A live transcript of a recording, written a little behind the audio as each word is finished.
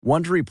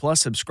Wondery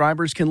Plus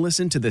subscribers can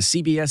listen to the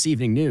CBS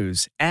Evening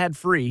News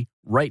ad-free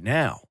right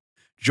now.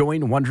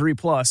 Join Wondery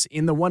Plus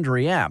in the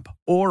Wondery app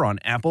or on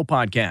Apple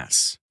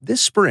Podcasts.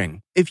 This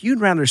spring, if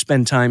you'd rather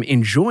spend time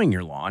enjoying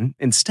your lawn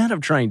instead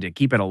of trying to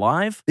keep it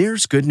alive,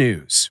 there's good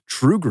news.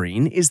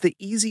 TruGreen is the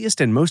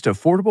easiest and most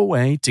affordable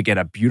way to get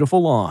a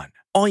beautiful lawn.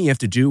 All you have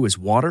to do is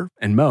water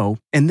and mow,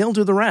 and they'll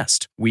do the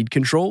rest. Weed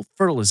control,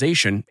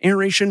 fertilization,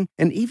 aeration,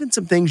 and even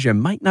some things you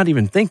might not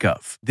even think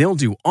of. They'll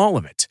do all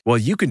of it, while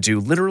you can do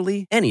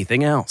literally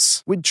anything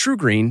else. With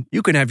TruGreen,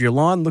 you can have your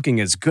lawn looking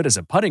as good as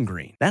a putting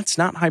green. That's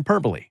not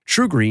hyperbole.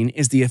 TruGreen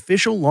is the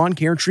official lawn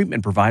care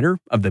treatment provider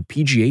of the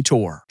PGA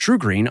Tour.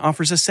 TruGreen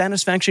offers a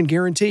satisfaction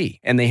guarantee,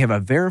 and they have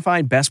a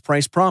verified best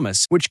price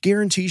promise, which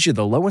guarantees you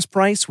the lowest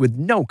price with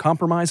no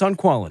compromise on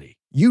quality.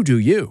 You do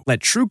you. Let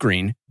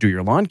TruGreen do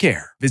your lawn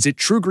care. Visit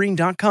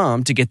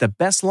TruGreen.com to get the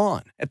best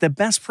lawn at the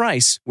best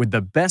price with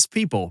the best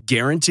people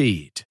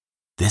guaranteed.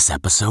 This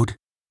episode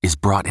is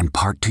brought in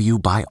part to you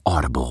by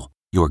Audible,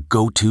 your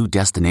go-to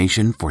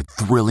destination for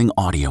thrilling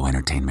audio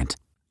entertainment.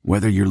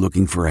 Whether you're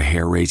looking for a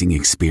hair-raising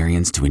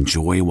experience to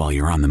enjoy while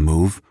you're on the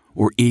move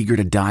or eager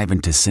to dive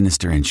into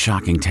sinister and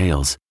shocking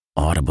tales,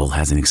 Audible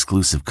has an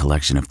exclusive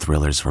collection of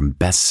thrillers from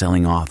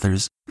best-selling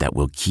authors that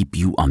will keep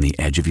you on the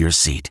edge of your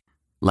seat.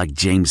 Like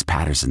James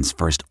Patterson's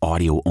first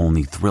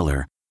audio-only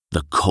thriller,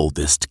 The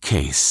Coldest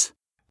Case.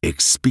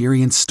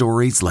 Experience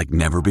stories like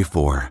never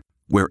before,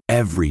 where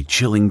every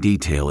chilling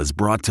detail is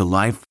brought to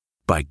life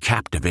by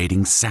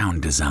captivating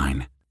sound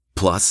design.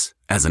 Plus,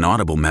 as an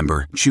Audible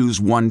member, choose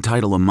one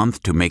title a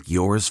month to make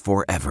yours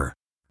forever.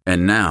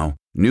 And now,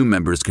 new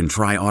members can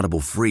try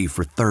Audible free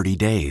for 30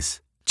 days.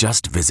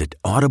 Just visit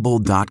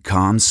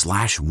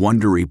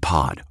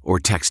audible.com/WonderyPod or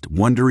text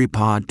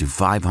WonderyPod to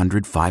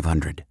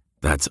 500-500.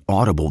 That's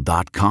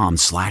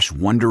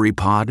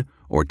audible.com/WonderyPod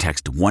or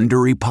text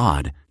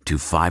WonderyPod to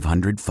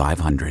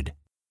 500-500.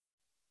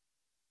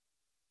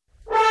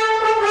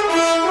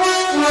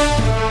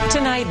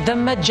 Tonight, the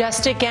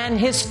majestic and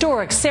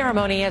historic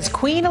ceremony as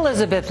Queen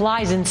Elizabeth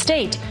lies in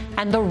state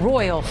and the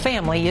royal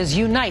family is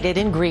united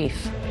in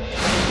grief.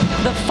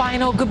 The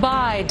final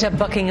goodbye to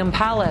Buckingham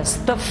Palace,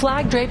 the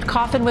flag-draped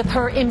coffin with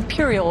her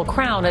imperial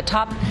crown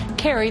atop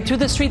carried through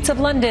the streets of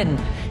London.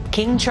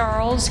 King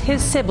Charles,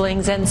 his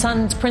siblings, and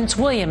sons Prince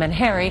William and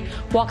Harry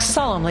walk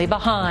solemnly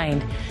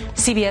behind.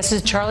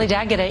 CBS's Charlie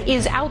D'Agata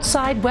is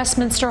outside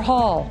Westminster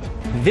Hall.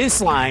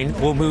 This line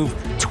will move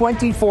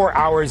 24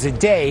 hours a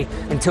day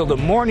until the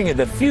morning of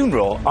the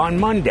funeral on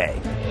Monday.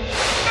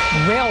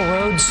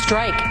 Railroad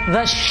strike,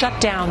 the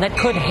shutdown that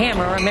could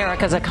hammer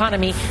America's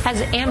economy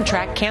as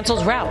Amtrak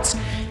cancels routes.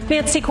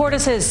 Nancy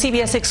Cordes is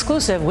CBS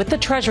exclusive with the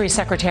Treasury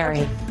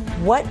Secretary.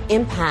 What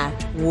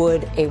impact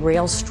would a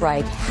rail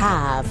strike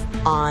have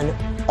on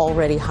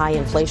already high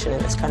inflation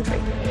in this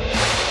country?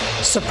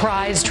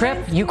 Surprise trip.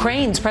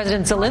 Ukraine's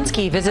President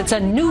Zelensky visits a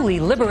newly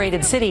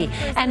liberated city,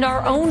 and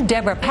our own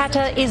Deborah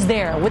Patta is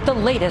there with the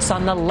latest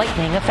on the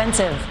lightning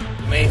offensive.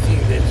 Amazing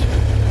that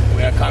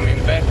we are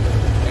coming back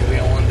and we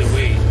are on the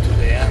way to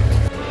the end.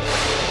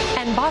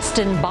 And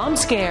Boston bomb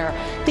scare.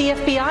 The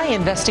FBI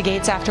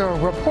investigates after a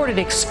reported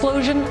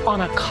explosion on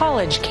a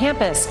college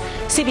campus.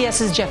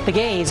 CBS's Jeff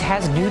Begaze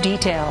has new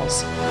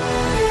details.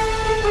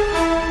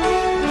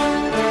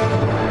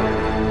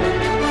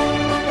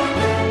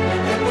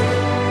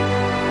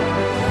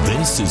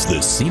 This is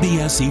the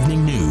CBS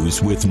Evening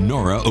News with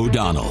Norah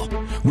O'Donnell,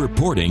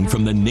 reporting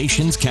from the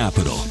nation's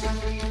capital.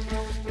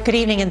 Good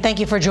evening, and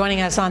thank you for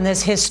joining us on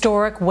this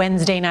historic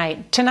Wednesday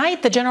night.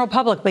 Tonight, the general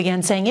public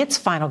began saying its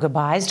final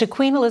goodbyes to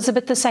Queen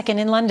Elizabeth II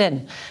in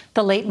London.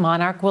 The late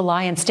monarch will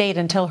lie in state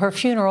until her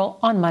funeral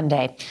on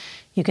Monday.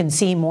 You can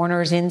see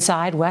mourners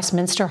inside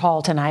Westminster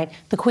Hall tonight,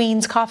 the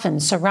Queen's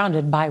coffin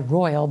surrounded by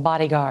royal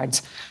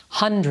bodyguards.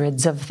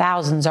 Hundreds of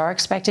thousands are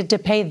expected to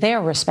pay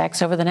their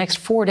respects over the next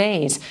 4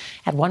 days.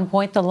 At one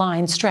point, the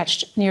line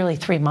stretched nearly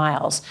 3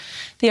 miles.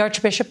 The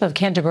Archbishop of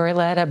Canterbury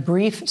led a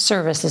brief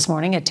service this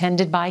morning,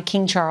 attended by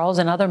King Charles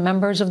and other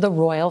members of the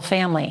royal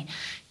family.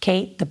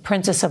 Kate, the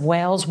Princess of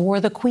Wales, wore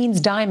the Queen's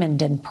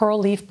diamond and pearl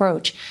leaf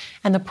brooch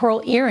and the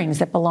pearl earrings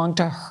that belonged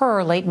to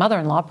her late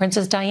mother-in-law,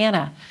 Princess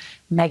Diana.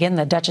 Meghan,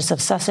 the Duchess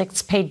of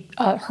Sussex, paid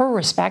her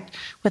respect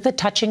with a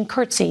touching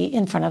curtsy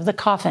in front of the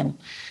coffin.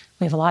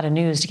 We have a lot of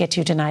news to get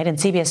to tonight, and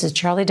CBS's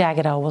Charlie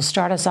D'Agata will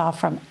start us off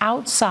from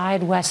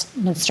outside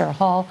Westminster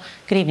Hall.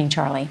 Good evening,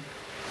 Charlie.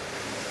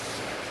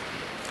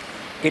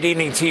 Good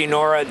evening to you,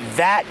 Nora.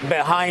 That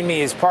behind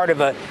me is part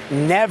of a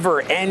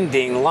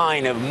never-ending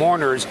line of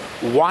mourners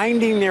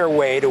winding their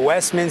way to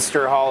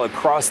Westminster Hall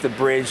across the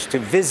bridge to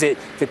visit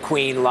the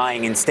Queen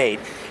lying in state.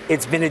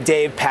 It's been a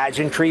day of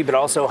pageantry, but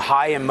also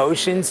high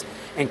emotions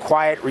and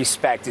quiet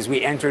respect as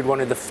we entered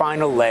one of the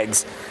final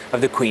legs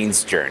of the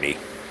Queen's journey.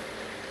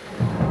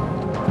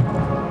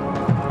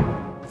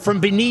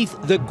 From beneath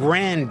the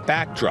grand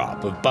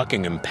backdrop of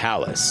Buckingham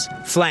Palace,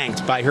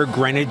 flanked by her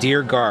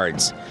Grenadier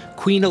Guards,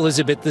 Queen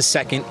Elizabeth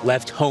II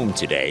left home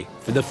today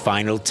for the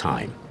final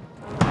time.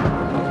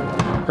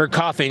 Her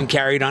coffin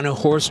carried on a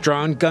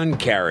horse-drawn gun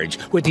carriage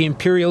with the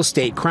imperial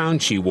state crown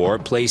she wore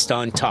placed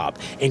on top,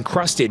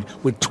 encrusted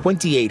with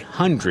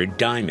 2,800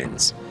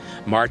 diamonds.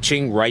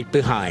 Marching right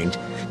behind,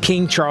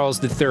 King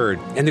Charles III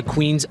and the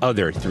Queen's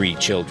other 3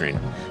 children.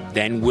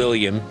 Then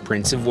William,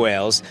 Prince of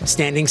Wales,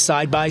 standing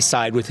side by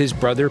side with his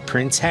brother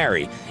Prince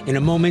Harry in a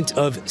moment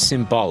of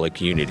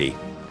symbolic unity.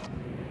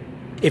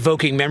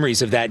 Evoking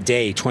memories of that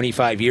day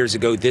 25 years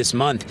ago this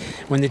month,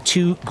 when the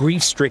 2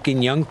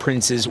 grief-stricken young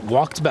princes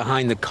walked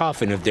behind the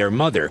coffin of their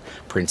mother,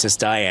 Princess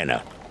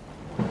Diana.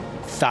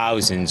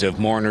 Thousands of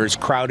mourners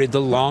crowded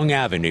the long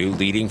avenue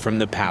leading from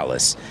the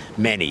palace.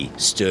 Many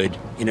stood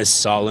in a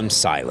solemn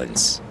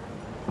silence.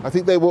 I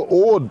think they were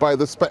awed by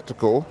the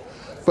spectacle,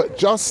 but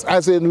just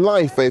as in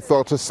life they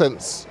felt a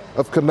sense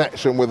of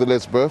connection with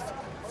Elizabeth,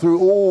 through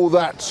all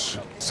that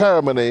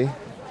ceremony,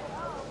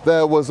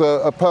 there was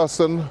a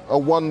person, a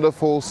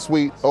wonderful,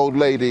 sweet old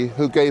lady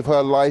who gave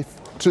her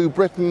life to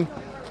Britain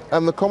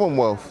and the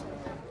Commonwealth.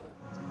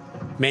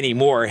 Many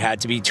more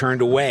had to be turned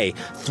away.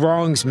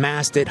 Throngs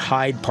massed at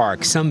Hyde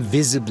Park, some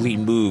visibly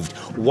moved,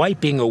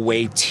 wiping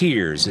away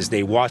tears as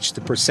they watched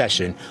the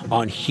procession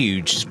on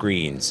huge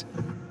screens.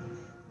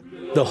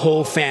 The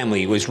whole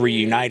family was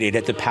reunited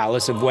at the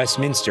Palace of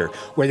Westminster,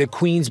 where the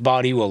Queen's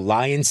body will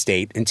lie in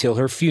state until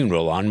her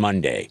funeral on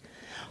Monday.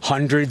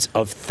 Hundreds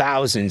of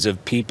thousands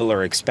of people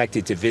are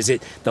expected to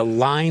visit, the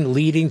line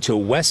leading to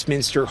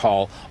Westminster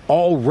Hall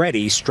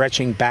already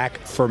stretching back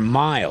for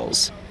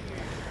miles.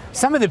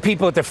 Some of the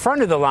people at the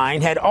front of the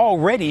line had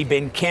already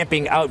been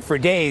camping out for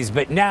days,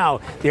 but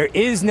now there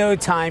is no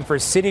time for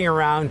sitting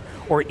around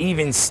or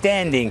even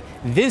standing.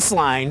 This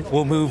line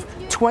will move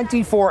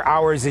 24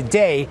 hours a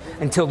day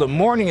until the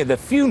morning of the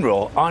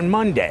funeral on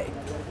Monday.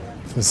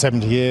 For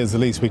 70 years, the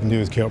least we can do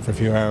is queue up for a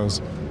few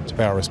hours to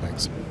pay our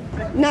respects.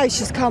 Now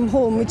she's come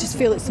home, we just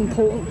feel it's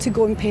important to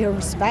go and pay her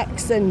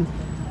respects and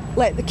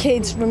let the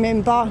kids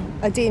remember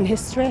a day in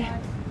history.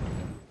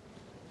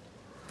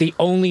 The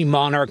only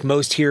monarch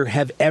most here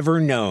have ever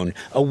known,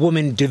 a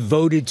woman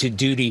devoted to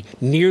duty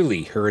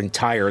nearly her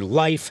entire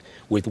life,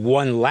 with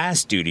one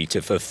last duty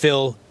to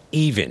fulfill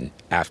even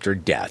after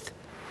death.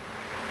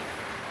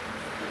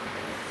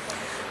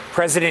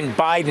 President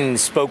Biden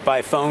spoke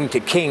by phone to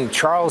King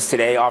Charles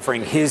today,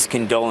 offering his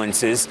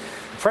condolences.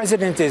 The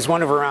president is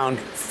one of around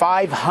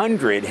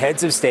 500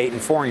 heads of state and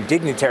foreign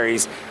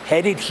dignitaries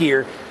headed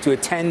here to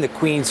attend the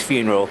Queen's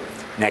funeral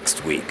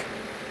next week.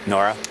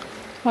 Nora?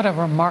 What a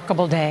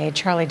remarkable day.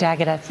 Charlie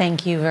D'Agata,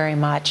 thank you very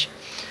much.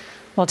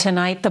 Well,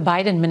 tonight, the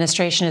Biden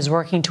administration is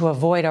working to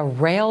avoid a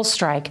rail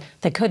strike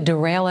that could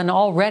derail an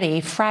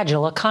already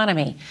fragile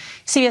economy.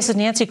 CBS's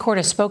Nancy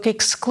Cordes spoke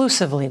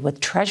exclusively with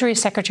Treasury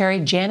Secretary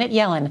Janet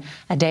Yellen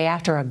a day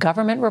after a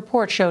government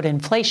report showed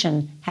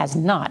inflation has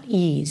not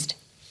eased.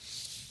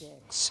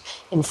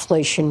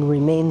 Inflation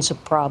remains a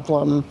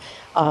problem.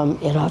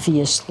 It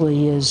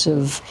obviously is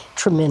of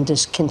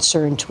tremendous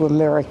concern to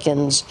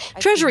Americans.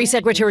 Treasury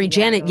Secretary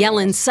Janet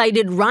Yellen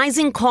cited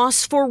rising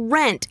costs for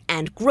rent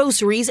and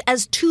groceries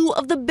as 2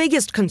 of the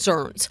biggest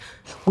concerns.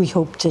 We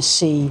hope to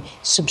see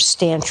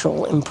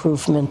substantial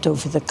improvement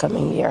over the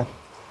coming year.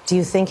 Do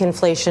you think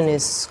inflation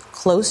is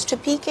close to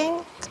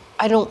peaking?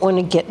 I don't want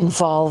to get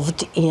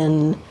involved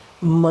in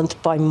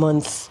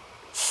month-by-month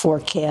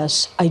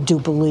forecasts. I do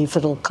believe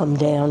it'll come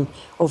down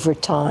over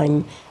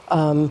time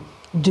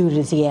due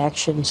to the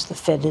actions the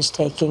Fed is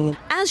taking.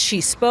 As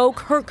she spoke,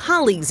 her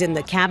colleagues in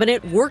the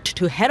cabinet worked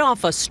to head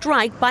off a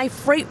strike by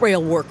freight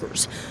rail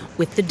workers.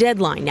 With the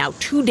deadline now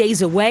 2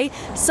 days away,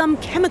 some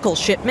chemical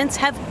shipments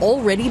have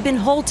already been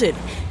halted.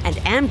 And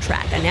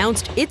Amtrak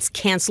announced it's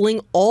canceling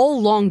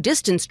all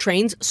long-distance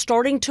trains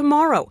starting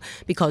tomorrow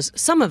because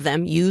some of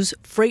them use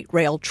freight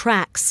rail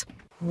tracks.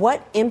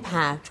 What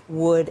impact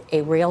would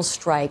a rail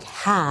strike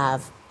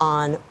have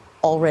on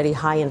already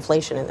high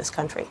inflation in this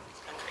country?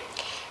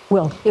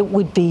 Well, it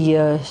would be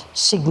a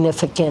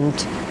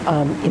significant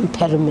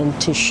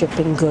impediment to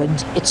shipping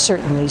goods. It's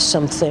certainly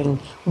something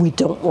we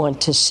don't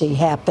want to see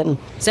happen.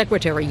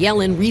 Secretary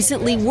Yellen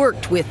recently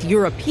worked with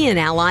European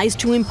allies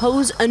to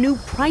impose a new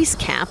price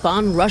cap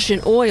on Russian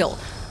oil.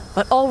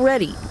 But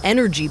already,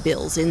 energy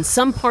bills in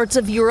some parts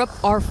of Europe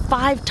are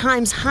 5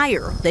 times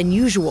higher than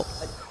usual.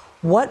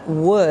 What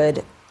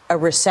would a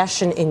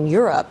recession in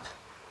Europe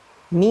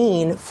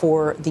mean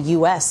for the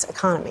U.S.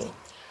 economy?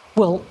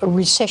 Well, a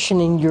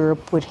recession in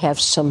Europe would have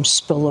some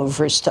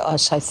spillovers to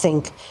us. I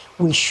think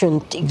we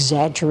shouldn't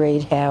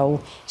exaggerate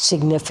how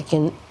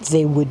significant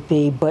they would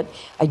be, but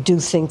I do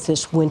think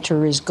this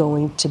winter is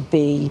going to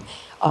be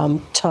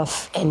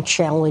tough and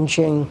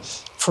challenging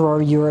for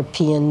our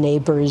European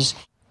neighbors.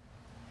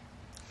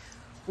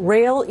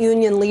 Rail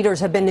union leaders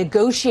have been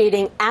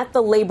negotiating at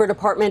the Labor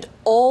Department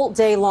all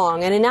day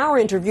long. And in our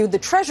interview, the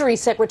Treasury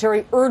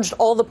Secretary urged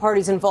all the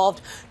parties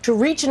involved to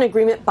reach an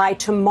agreement by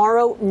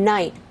tomorrow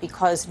night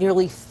because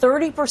nearly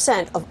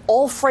 30% of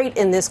all freight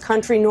in this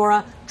country,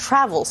 Nora,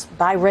 travels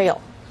by rail.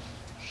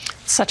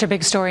 Such a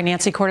big story.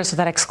 Nancy Cordes with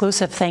that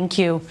exclusive. Thank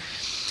you.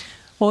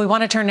 Well, we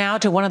want to turn now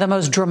to one of the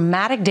most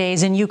dramatic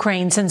days in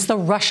Ukraine since the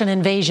Russian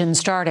invasion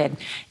started.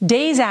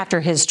 Days after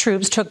his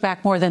troops took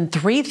back more than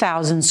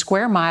 3,000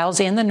 square miles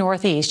in the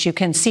northeast, you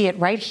can see it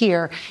right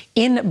here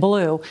in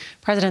blue,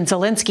 President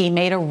Zelensky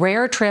made a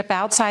rare trip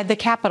outside the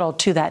capital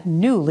to that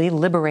newly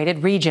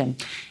liberated region.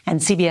 And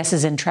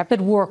CBS's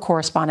intrepid war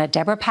correspondent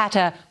Deborah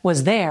Patta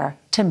was there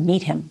to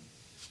meet him.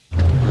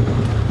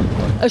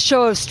 A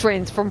show of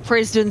strength from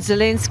President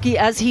Zelensky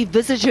as he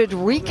visited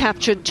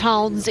recaptured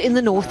towns in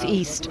the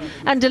northeast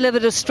and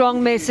delivered a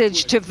strong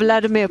message to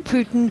Vladimir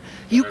Putin.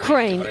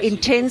 Ukraine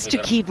intends to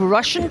keep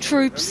Russian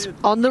troops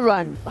on the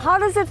run. How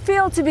does it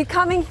feel to be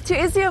coming to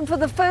Izium for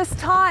the first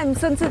time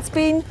since it's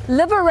been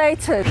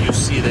liberated? You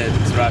see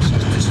that Russia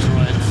is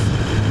destroyed,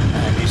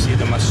 and you see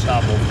the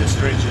mashup of this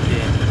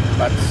tragedy.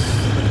 But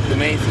the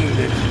main thing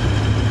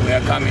that we are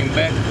coming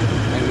back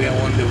and we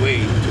are on the way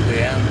to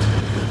the end.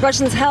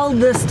 Russians held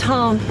this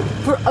town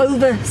for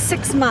over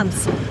 6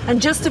 months,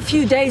 and just a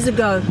few days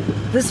ago,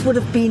 this would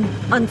have been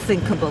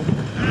unthinkable.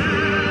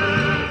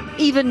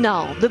 Even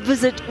now, the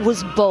visit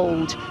was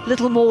bold.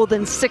 Little more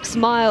than 6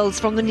 miles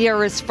from the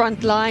nearest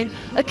front line,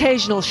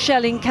 occasional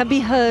shelling can be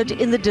heard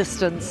in the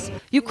distance.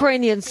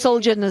 Ukrainian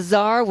soldier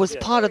Nazar was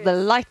part of the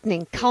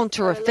lightning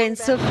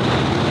counter-offensive,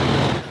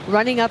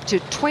 running up to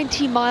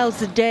 20 miles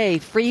a day,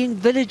 freeing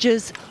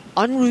villages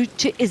en route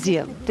to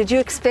Izium. Did you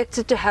expect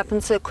it to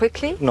happen so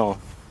quickly? No.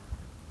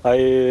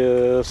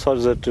 I thought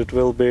that it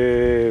will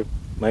be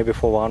maybe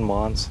for 1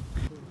 month.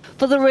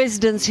 For the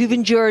residents who've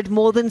endured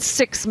more than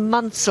 6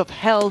 months of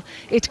hell,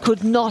 it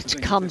could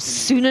not come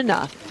soon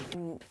enough.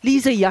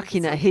 Lisa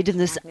Yakina hid in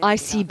this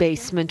icy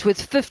basement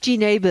with 50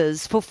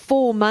 neighbors for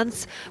 4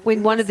 months.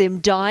 When one of them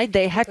died,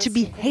 they had to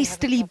be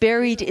hastily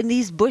buried in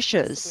these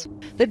bushes.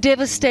 The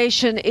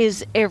devastation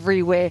is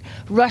everywhere.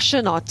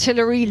 Russian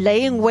artillery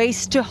laying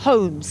waste to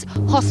homes,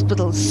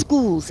 hospitals,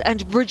 schools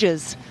and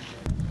bridges.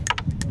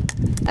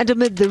 And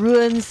amid the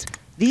ruins,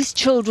 these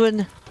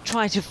children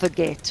try to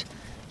forget,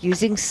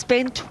 using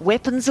spent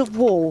weapons of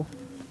war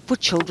for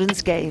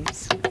children's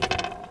games.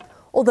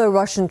 Although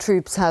Russian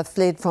troops have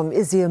fled from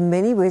Izium,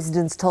 many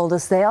residents told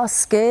us they are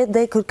scared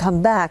they could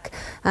come back.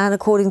 And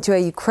according to a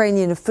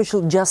Ukrainian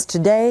official just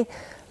today,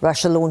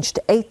 Russia launched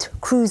 8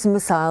 cruise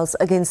missiles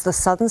against the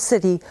southern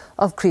city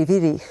of Kryvyi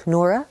Rih.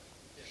 Nora?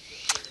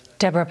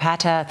 Deborah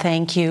Patta,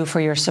 thank you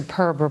for your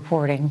superb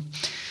reporting.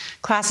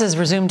 Classes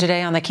resumed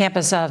today on the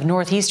campus of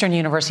Northeastern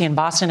University in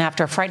Boston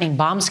after a frightening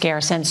bomb scare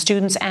sent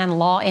students and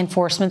law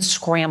enforcement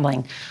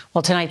scrambling.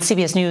 Well, tonight,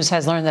 CBS News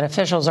has learned that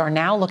officials are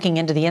now looking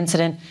into the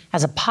incident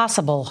as a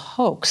possible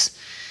hoax.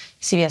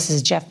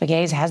 CBS's Jeff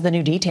Begays has the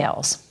new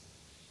details.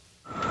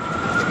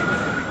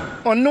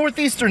 On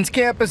Northeastern's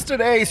campus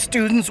today,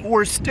 students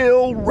were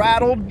still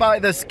rattled by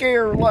the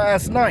scare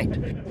last night.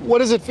 What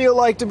does it feel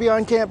like to be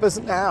on campus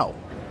now?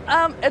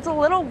 It's a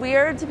little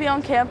weird to be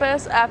on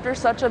campus after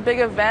such a big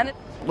event.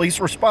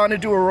 Police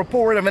responded to a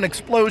report of an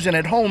explosion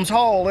at Holmes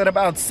Hall at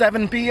about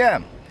 7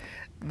 p.m.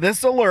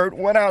 This alert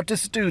went out to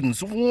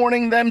students,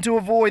 warning them to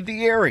avoid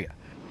the area.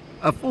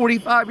 A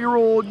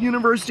 45-year-old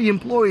university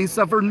employee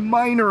suffered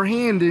minor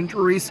hand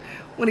injuries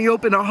when he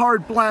opened a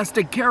hard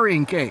plastic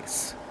carrying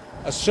case.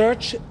 A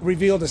search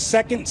revealed a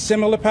second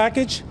similar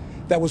package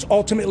that was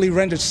ultimately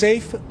rendered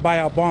safe by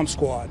our bomb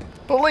squad.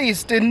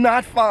 Police did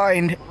not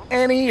find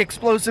any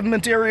explosive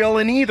material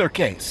in either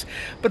case,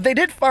 but they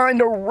did find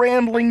a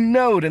rambling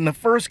note in the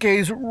first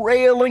case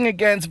railing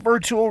against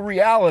virtual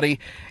reality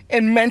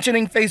and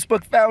mentioning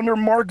Facebook founder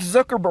Mark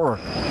Zuckerberg.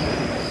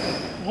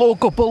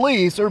 Local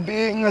police are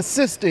being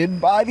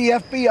assisted by the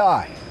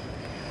FBI.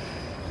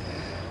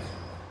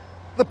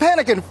 The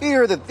panic and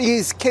fear that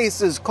these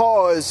cases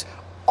cause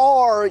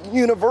are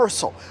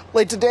universal.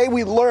 Late today,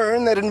 we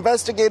learned that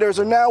investigators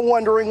are now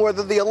wondering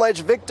whether the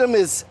alleged victim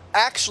is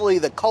actually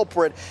the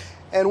culprit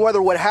and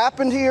whether what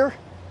happened here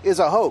is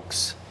a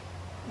hoax.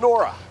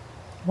 Nora.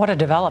 What a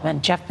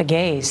development. Jeff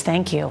Begays,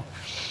 thank you.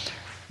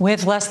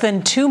 With less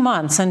than 2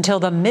 months until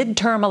the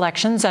midterm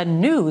elections, a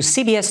new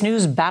CBS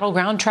News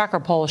Battleground Tracker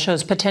poll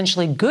shows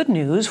potentially good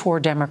news for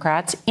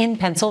Democrats in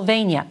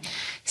Pennsylvania.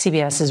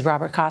 CBS's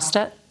Robert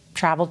Costa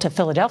traveled to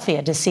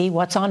Philadelphia to see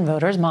what's on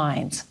voters'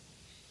 minds.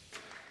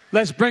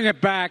 Let's bring it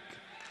back.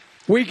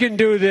 We can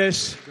do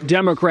this.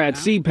 Democrats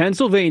see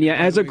Pennsylvania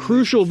as a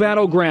crucial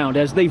battleground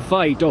as they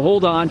fight to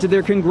hold on to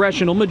their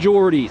congressional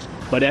majorities.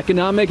 But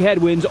economic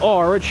headwinds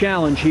are a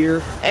challenge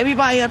here.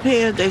 Everybody up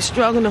here, they're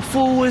struggling. The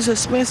food is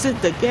expensive,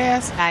 the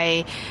gas.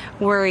 I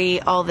worry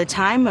all the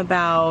time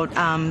about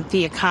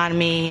the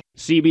economy.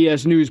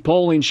 CBS News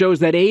polling shows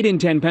that 8 in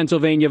 10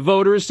 Pennsylvania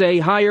voters say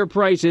higher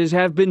prices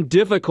have been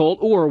difficult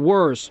or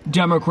worse.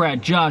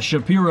 Democrat Josh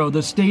Shapiro,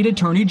 the state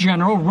attorney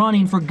general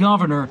running for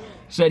governor,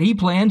 said he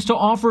plans to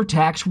offer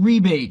tax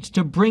rebates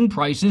to bring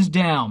prices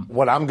down.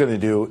 What I'm going to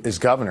do as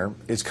governor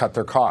is cut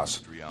their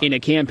costs. In a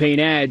campaign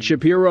ad,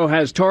 Shapiro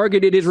has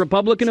targeted his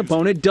Republican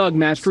opponent Doug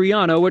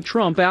Mastriano, a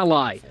Trump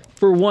ally.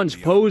 for once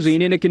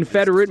posing in a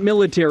Confederate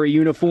military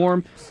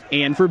uniform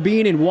and for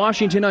being in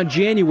Washington on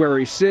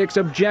January 6,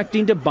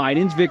 objecting to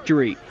Biden's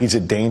victory. He's a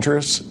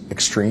dangerous,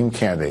 extreme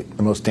candidate,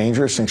 the most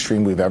dangerous and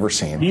extreme we've ever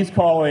seen. He's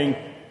calling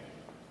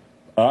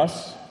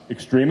us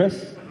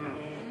extremists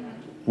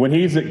when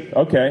he's,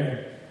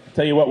 okay,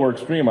 tell you what we're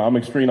extreme on. I'm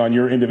extreme on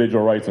your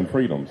individual rights and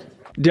freedoms.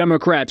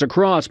 Democrats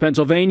across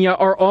Pennsylvania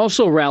are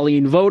also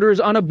rallying voters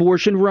on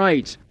abortion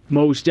rights.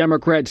 Most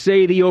Democrats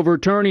say the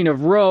overturning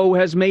of Roe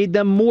has made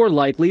them more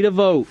likely to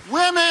vote.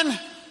 Women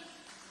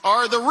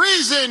are the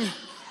reason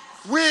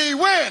we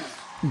win.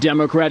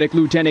 Democratic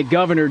Lieutenant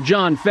Governor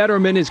John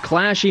Fetterman is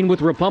clashing with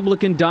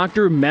Republican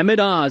Dr. Mehmet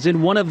Oz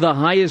in one of the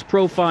highest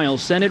profile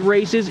Senate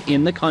races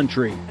in the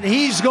country.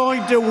 He's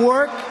going to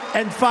work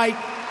and fight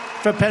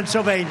for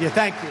Pennsylvania.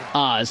 Thank you.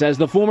 Oz has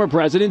the former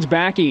president's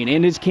backing,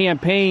 and his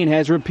campaign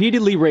has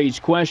repeatedly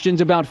raised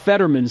questions about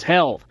Fetterman's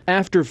health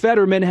after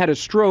Fetterman had a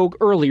stroke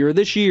earlier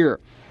this year.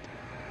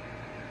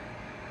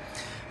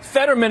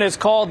 Fetterman has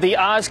called the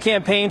Oz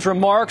campaign's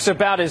remarks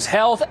about his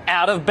health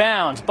out of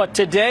bounds. But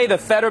today, the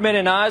Fetterman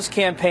and Oz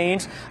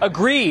campaigns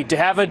agreed to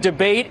have a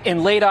debate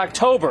in late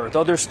October,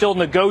 though they're still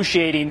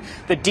negotiating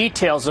the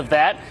details of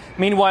that.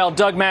 Meanwhile,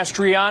 Doug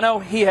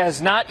Mastriano, he has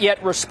not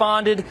yet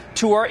responded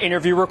to our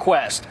interview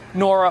request.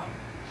 Nora.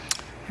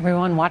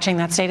 Everyone watching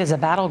that state as a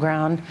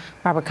battleground.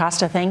 Robert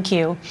Costa, thank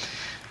you.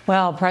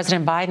 Well,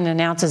 President Biden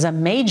announces a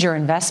major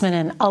investment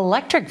in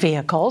electric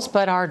vehicles,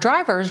 but are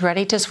drivers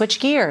ready to switch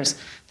gears?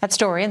 That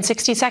story in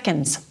 60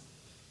 seconds.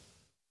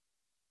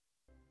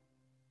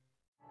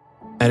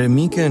 At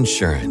Amica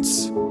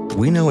Insurance,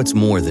 we know it's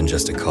more than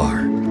just a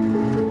car.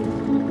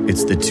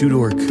 It's the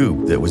two-door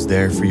coupe that was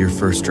there for your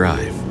first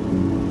drive,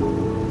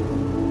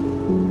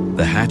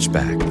 the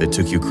hatchback that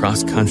took you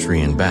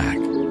cross-country and back,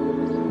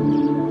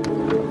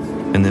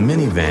 and the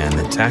minivan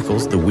that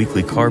tackles the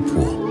weekly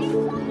carpool.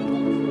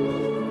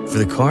 For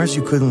the cars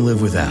you couldn't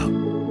live without,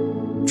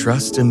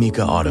 trust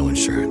Amica Auto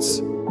Insurance.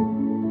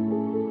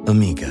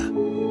 Amica.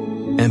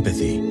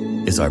 Empathy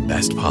is our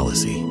best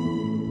policy.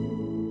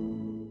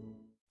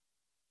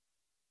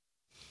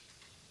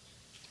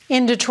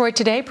 In Detroit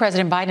today,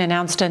 President Biden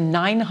announced a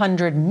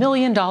 $900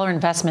 million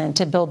investment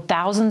to build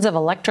thousands of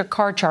electric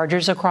car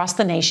chargers across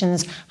the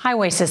nation's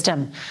highway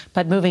system.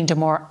 But moving to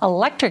more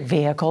electric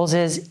vehicles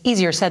is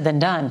easier said than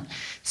done.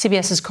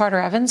 CBS's Carter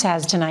Evans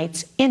has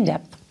tonight's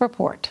in-depth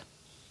report.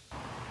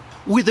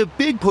 With a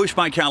big push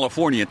by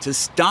California to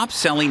stop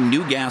selling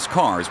new gas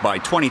cars by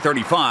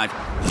 2035,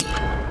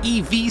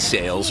 EV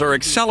sales are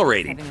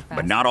accelerating,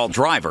 but not all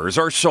drivers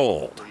are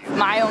sold.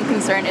 My own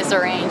concern is the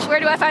range.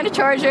 Where do I find a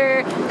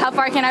charger? How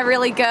far can I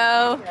really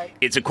go?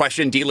 It's a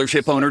question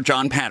dealership owner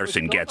John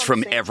Patterson gets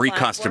from every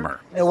customer.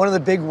 One of the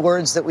big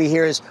words that we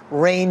hear is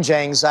range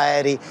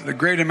anxiety. The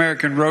Great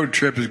American Road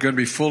Trip is going to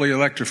be fully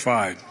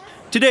electrified.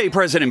 Today,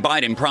 President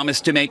Biden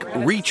promised to make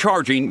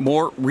recharging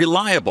more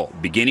reliable,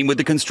 beginning with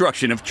the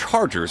construction of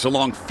chargers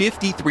along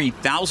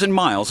 53,000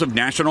 miles of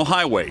national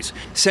highways.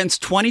 Since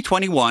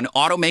 2021,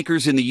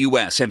 automakers in the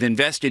U.S. have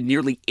invested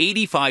nearly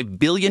 $85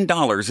 billion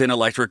in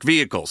electric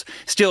vehicles.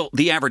 Still,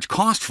 the average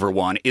cost for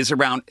one is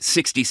around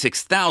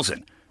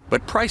 $66,000,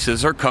 but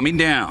prices are coming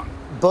down.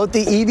 Both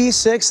the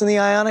EV6 and the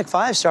Ioniq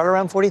 5 start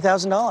around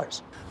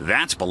 $40,000.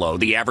 That's below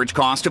the average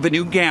cost of a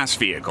new gas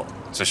vehicle.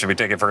 So should we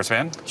take it for a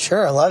spin?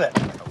 Sure, I love it.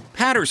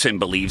 Patterson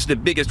believes the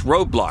biggest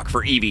roadblock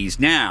for EVs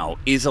now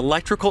is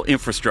electrical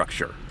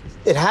infrastructure.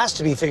 It has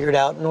to be figured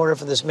out in order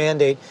for this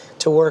mandate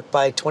to work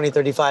by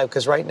 2035,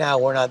 because right now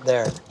we're not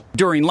there.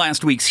 During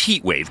last week's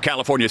heat wave,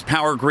 California's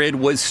power grid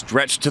was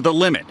stretched to the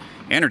limit.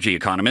 Energy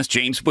economist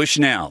James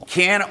Bushnell.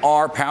 Can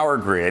our power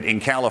grid in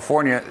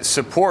California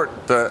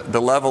support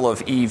the level of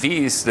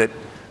EVs that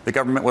the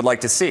government would like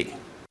to see?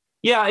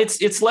 Yeah,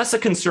 it's less a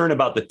concern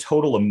about the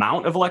total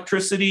amount of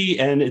electricity,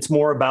 and it's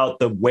more about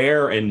the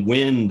where and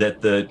when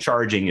that the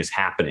charging is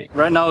happening.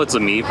 Right now, it's a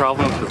me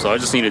problem, so I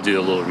just need to do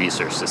a little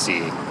research to see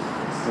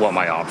what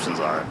my options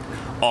are.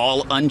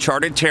 All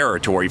uncharted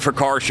territory for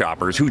car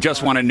shoppers who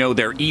just want to know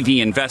their EV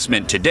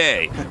investment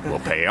today will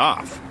pay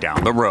off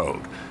down the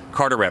road.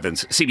 Carter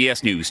Evans,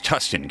 CBS News,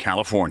 Tustin,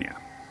 California.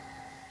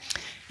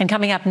 And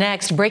coming up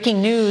next,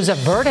 breaking news, a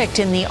verdict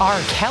in the R.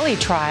 Kelly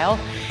trial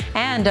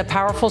and a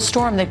powerful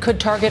storm that could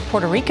target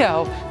Puerto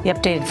Rico. The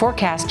updated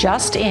forecast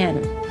just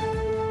in.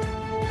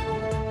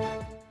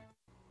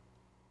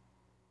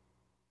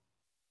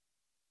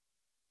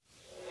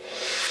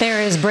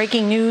 There is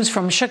breaking news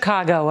from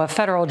Chicago. A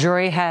federal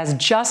jury has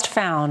just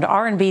found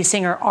R&B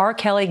singer R.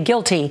 Kelly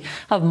guilty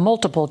of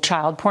multiple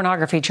child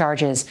pornography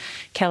charges.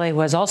 Kelly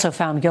was also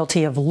found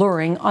guilty of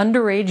luring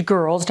underage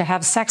girls to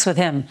have sex with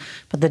him.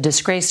 But the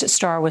disgraced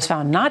star was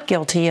found not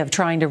guilty of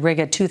trying to rig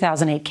a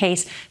 2008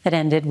 case that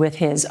ended with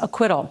his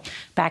acquittal.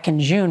 Back in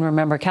June,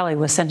 remember, Kelly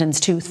was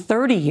sentenced to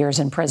 30 years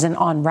in prison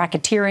on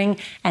racketeering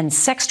and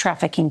sex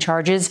trafficking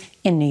charges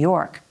in New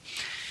York.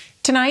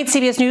 Tonight,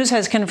 CBS News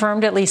has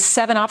confirmed at least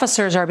 7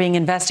 officers are being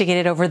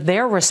investigated over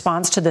their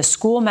response to the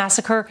school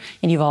massacre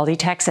in Uvalde,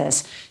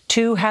 Texas.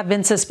 2 have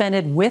been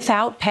suspended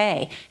without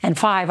pay, and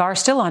 5 are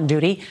still on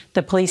duty.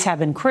 The police have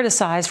been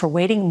criticized for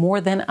waiting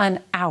more than an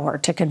hour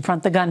to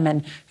confront the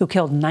gunman who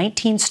killed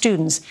 19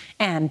 students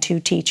and 2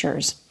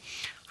 teachers.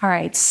 All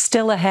right,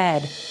 still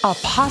ahead, a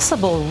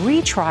possible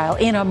retrial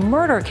in a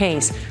murder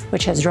case,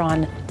 which has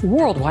drawn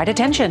worldwide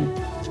attention.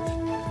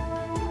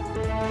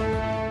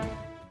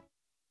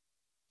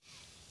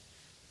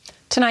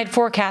 Tonight,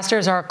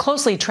 forecasters are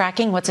closely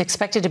tracking what's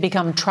expected to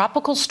become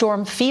Tropical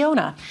Storm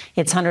Fiona.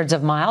 It's hundreds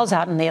of miles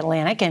out in the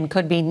Atlantic and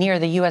could be near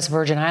the U.S.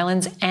 Virgin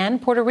Islands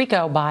and Puerto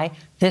Rico by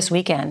this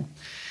weekend.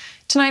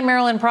 Tonight,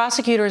 Maryland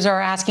prosecutors are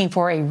asking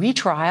for a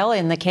retrial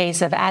in the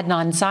case of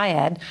Adnan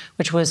Syed,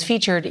 which was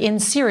featured in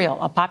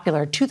Serial, a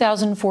popular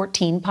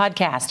 2014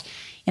 podcast.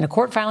 In a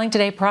court filing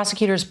today,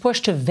 prosecutors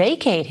pushed to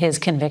vacate his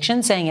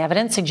conviction, saying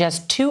evidence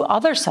suggests 2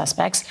 other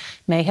suspects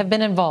may have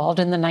been involved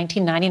in the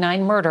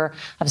 1999 murder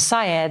of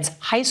Syed's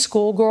high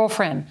school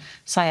girlfriend.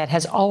 Syed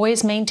has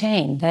always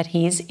maintained that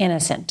he's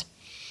innocent.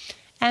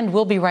 And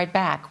we'll be right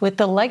back with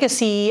the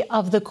legacy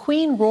of the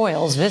Queen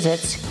Royal's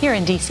visits here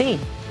in D.C.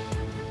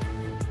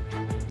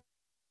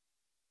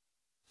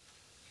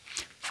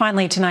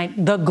 Finally tonight,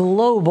 the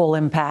global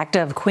impact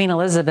of Queen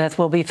Elizabeth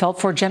will be felt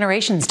for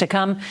generations to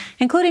come,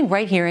 including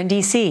right here in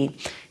D.C.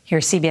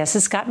 Here's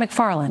CBS's Scott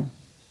MacFarlane.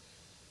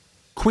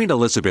 Queen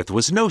Elizabeth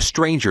was no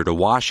stranger to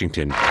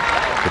Washington,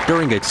 but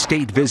during a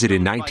state visit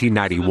in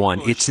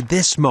 1991, it's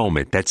this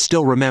moment that's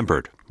still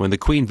remembered when the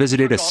Queen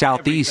visited a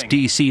southeast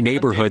D.C.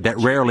 neighborhood that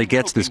rarely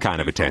gets this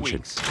kind of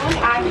attention.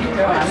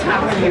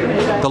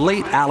 The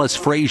late Alice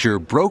Fraser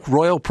broke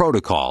royal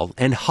protocol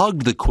and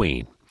hugged the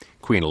Queen.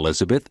 Queen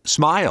Elizabeth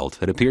smiled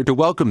and appeared to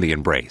welcome the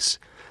embrace.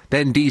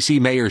 Then D.C.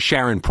 Mayor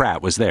Sharon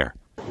Pratt was there.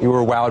 You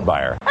were wowed by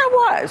her.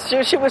 I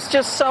was. She was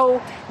just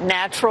so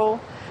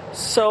natural,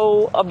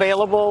 so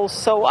available,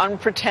 so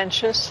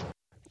unpretentious.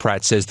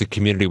 Pratt says the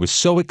community was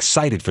so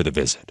excited for the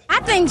visit. I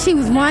think she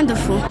was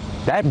wonderful.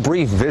 That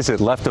brief visit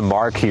left a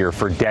mark here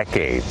for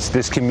decades.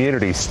 This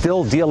community,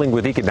 still dealing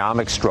with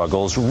economic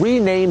struggles,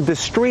 renamed the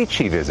street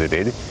she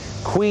visited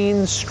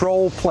Queen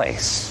Stroll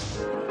Place.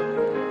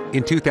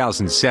 In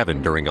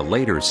 2007, during a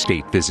later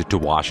state visit to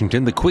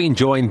Washington, the Queen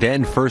joined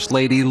then First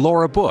Lady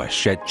Laura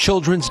Bush at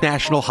Children's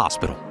National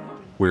Hospital,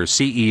 where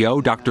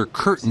CEO Dr.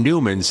 Kurt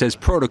Newman says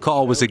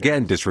protocol was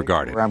again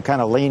disregarded. I'm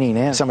kind of leaning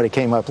in. Somebody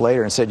came up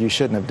later and said, you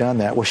shouldn't have done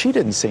that. Well, she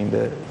didn't seem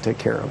to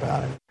care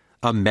about it.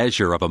 A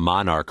measure of a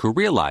monarch who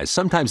realized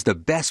sometimes the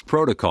best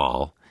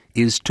protocol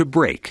is to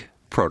break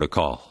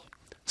protocol.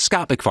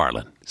 Scott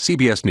MacFarlane,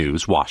 CBS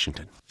News,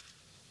 Washington.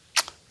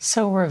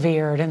 So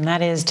revered, and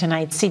that is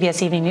tonight's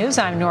CBS Evening News.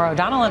 I'm Norah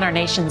O'Donnell in our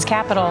nation's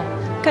capital.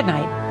 Good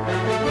night.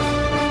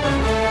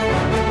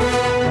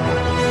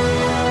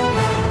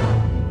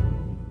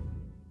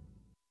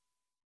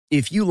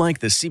 If you like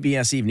the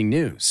CBS Evening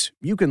News,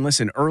 you can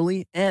listen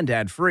early and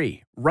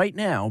ad-free right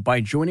now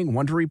by joining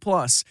Wondery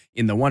Plus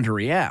in the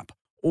Wondery app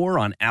or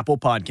on Apple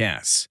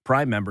Podcasts.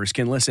 Prime members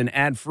can listen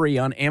ad-free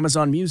on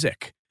Amazon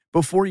Music.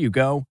 Before you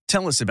go,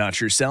 tell us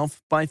about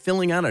yourself by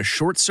filling out a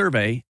short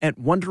survey at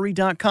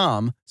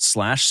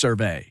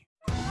Wondery.com/survey.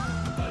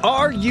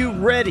 Are you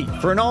ready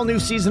for an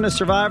all-new season of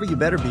Survivor? You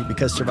better be,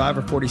 because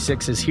Survivor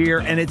 46 is here,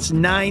 and it's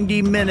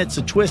 90 minutes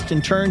of twists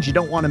and turns you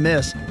don't want to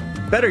miss.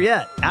 Better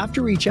yet,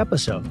 after each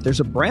episode, there's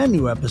a brand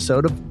new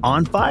episode of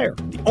On Fire,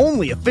 the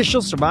only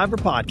official Survivor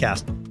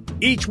podcast.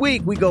 Each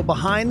week, we go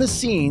behind the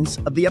scenes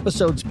of the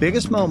episode's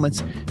biggest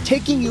moments,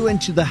 taking you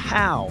into the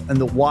how and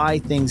the why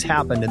things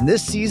happened. And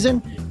this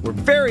season, we're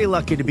very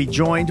lucky to be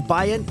joined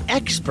by an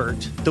expert,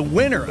 the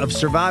winner of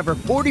Survivor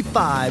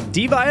 45,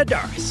 Dee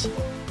Valladares.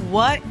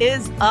 What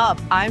is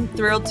up? I'm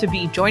thrilled to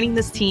be joining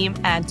this team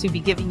and to be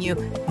giving you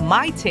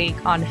my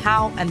take on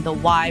how and the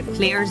why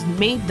players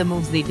made the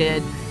moves they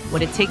did,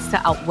 what it takes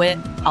to outwit,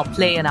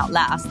 outplay, and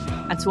outlast,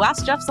 and to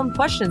ask Jeff some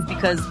questions,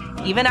 because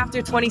even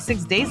after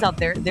 26 days out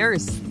there, there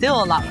is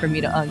still a lot for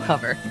me to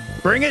uncover.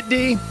 Bring it,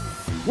 Dee.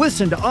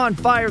 Listen to On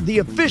Fire, the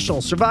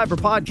official Survivor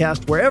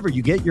podcast, wherever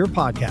you get your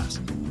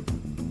podcasts.